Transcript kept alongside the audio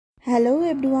Hello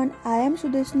everyone, I am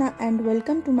Sudeshna and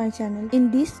welcome to my channel. In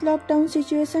this lockdown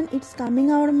situation, it's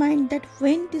coming our mind that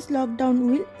when this lockdown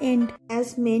will end,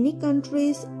 as many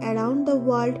countries around the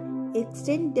world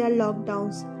extend their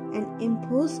lockdowns and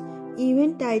impose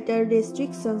even tighter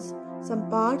restrictions. Some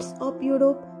parts of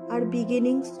Europe are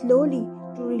beginning slowly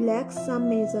to relax some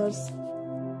measures.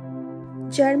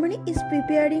 Germany is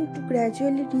preparing to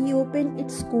gradually reopen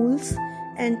its schools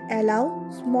and allow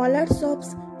smaller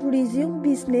shops to resume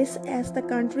business as the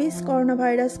country's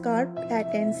coronavirus curve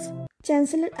flattens.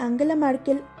 Chancellor Angela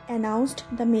Merkel announced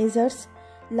the measures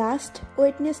last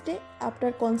Wednesday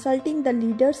after consulting the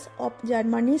leaders of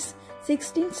Germany's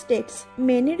 16 states.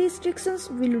 Many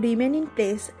restrictions will remain in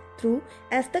place through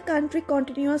as the country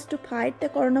continues to fight the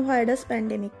coronavirus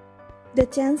pandemic. The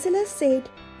Chancellor said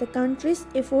the country's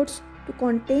efforts to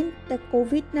contain the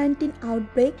Covid-19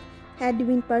 outbreak had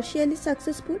been partially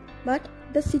successful, but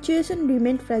the situation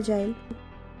remained fragile.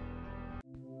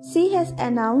 She has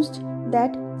announced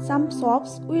that some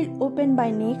shops will open by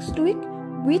next week,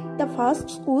 with the first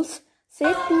schools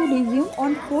set to resume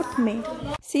on 4th May.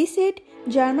 She said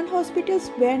German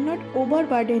hospitals were not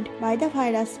overburdened by the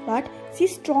virus, but she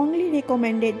strongly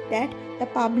recommended that the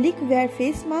public wear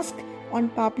face masks on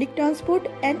public transport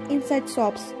and inside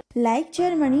shops. Like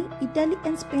Germany, Italy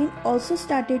and Spain also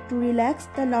started to relax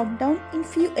the lockdown in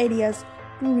few areas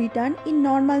to return in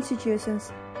normal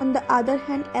situations. On the other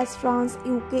hand, as France,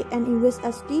 UK and US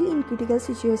are still in critical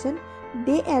situation,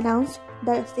 they announced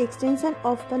the extension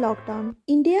of the lockdown.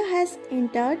 India has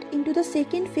entered into the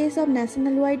second phase of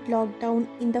nationwide lockdown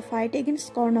in the fight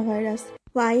against coronavirus.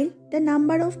 While the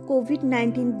number of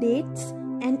COVID-19 deaths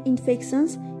and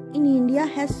infections in India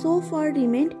has so far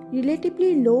remained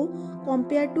relatively low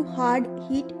compared to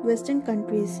hard-hit Western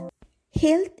countries.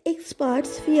 Health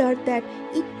experts fear that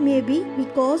it may be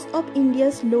because of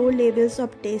India's low levels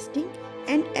of testing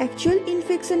and actual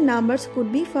infection numbers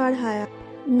could be far higher.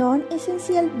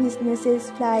 Non-essential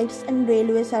businesses, flights and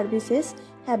railway services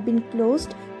have been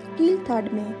closed till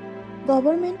 3rd May.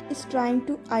 Government is trying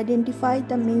to identify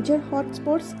the major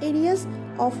hotspots areas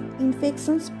of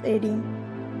infection spreading.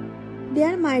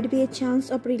 There might be a chance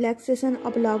of relaxation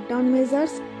of lockdown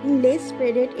measures in less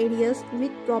spreaded areas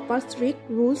with proper strict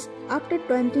rules after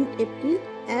 20th April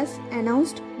as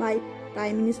announced by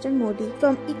Prime Minister Modi.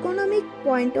 From economic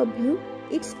point of view,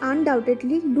 it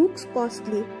undoubtedly looks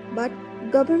costly, but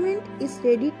government is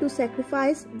ready to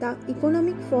sacrifice the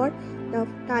economic for the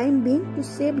time being to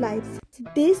save lives.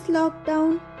 This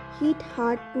lockdown hit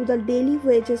hard to the daily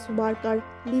wages worker,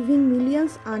 leaving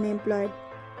millions unemployed,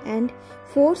 and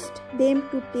forced them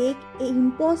to take an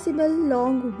impossible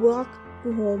long walk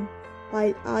to home,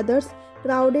 while others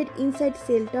crowded inside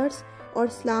shelters or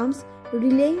slums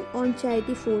relying on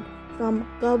charity food from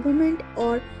government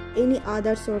or any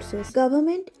other sources.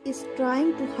 Government is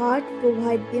trying to hard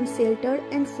provide them shelter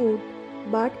and food,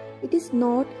 but it is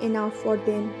not enough for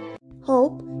them.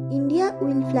 Hope India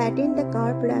will flatten the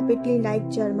curve rapidly like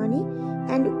Germany,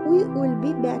 and we will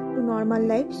be back to normal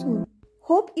life soon.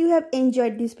 Hope you have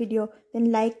enjoyed this video.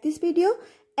 Then like this video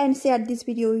and share this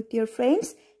video with your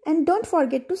friends, and don't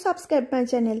forget to subscribe my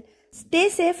channel. Stay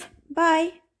safe.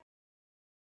 Bye.